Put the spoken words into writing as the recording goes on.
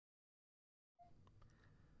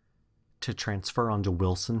To transfer onto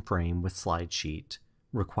Wilson frame with slide sheet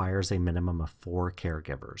requires a minimum of 4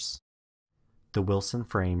 caregivers. The Wilson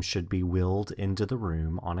frame should be wheeled into the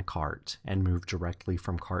room on a cart and moved directly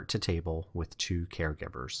from cart to table with 2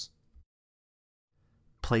 caregivers.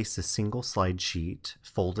 Place a single slide sheet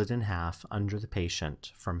folded in half under the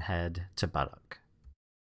patient from head to buttock.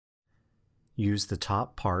 Use the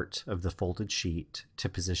top part of the folded sheet to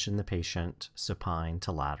position the patient supine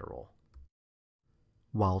to lateral.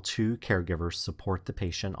 While 2 caregivers support the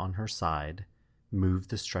patient on her side, move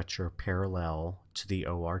the stretcher parallel to the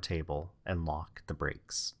OR table and lock the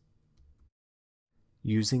brakes.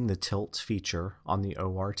 Using the tilt feature on the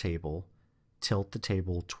OR table, tilt the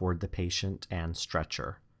table toward the patient and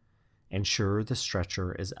stretcher. Ensure the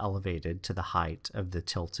stretcher is elevated to the height of the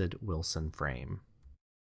tilted Wilson frame.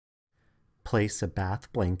 Place a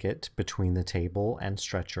bath blanket between the table and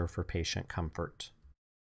stretcher for patient comfort.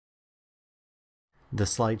 The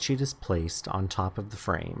slide sheet is placed on top of the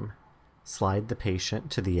frame. Slide the patient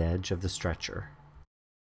to the edge of the stretcher.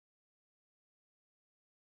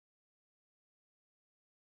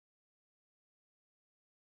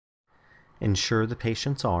 Ensure the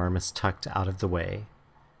patient's arm is tucked out of the way.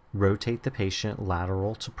 Rotate the patient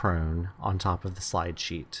lateral to prone on top of the slide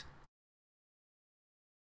sheet.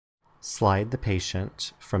 Slide the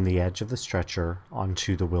patient from the edge of the stretcher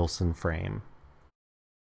onto the Wilson frame.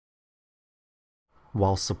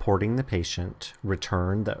 While supporting the patient,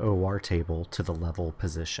 return the OR table to the level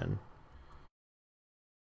position.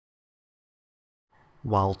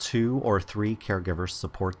 While 2 or 3 caregivers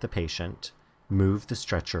support the patient, move the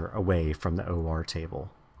stretcher away from the OR table.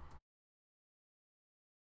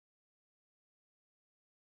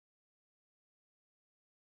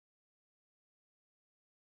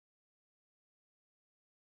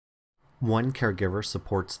 One caregiver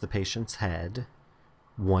supports the patient's head,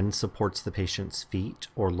 1 supports the patient's feet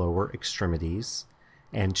or lower extremities,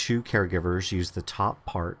 and 2 caregivers use the top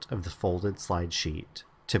part of the folded slide sheet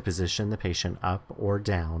to position the patient up or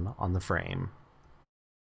down on the frame.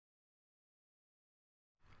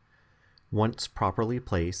 Once properly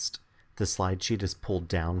placed, the slide sheet is pulled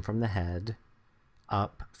down from the head,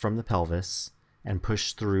 up from the pelvis, and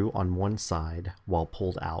pushed through on one side while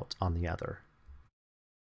pulled out on the other.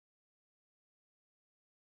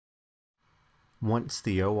 Once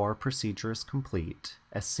the OR procedure is complete,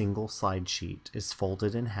 a single slide sheet is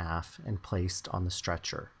folded in half and placed on the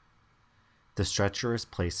stretcher. The stretcher is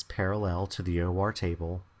placed parallel to the OR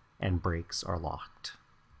table and brakes are locked.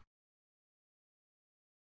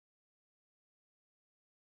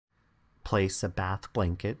 Place a bath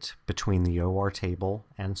blanket between the OR table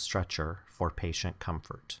and stretcher for patient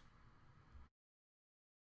comfort.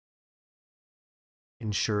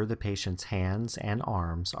 Ensure the patient's hands and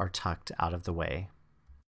arms are tucked out of the way.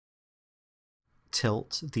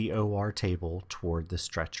 Tilt the OR table toward the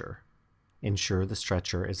stretcher. Ensure the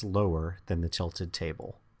stretcher is lower than the tilted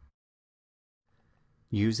table.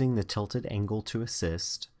 Using the tilted angle to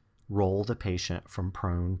assist, roll the patient from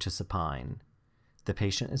prone to supine. The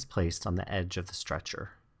patient is placed on the edge of the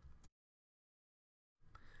stretcher.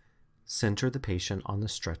 Center the patient on the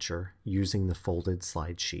stretcher using the folded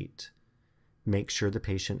slide sheet. Make sure the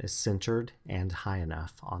patient is centered and high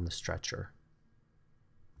enough on the stretcher.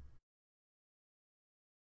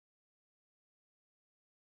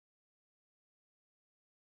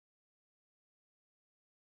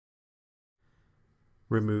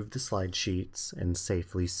 Remove the slide sheets and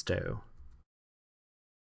safely stow.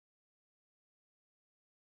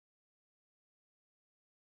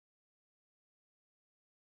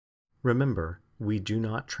 Remember, we do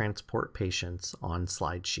not transport patients on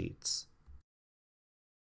slide sheets.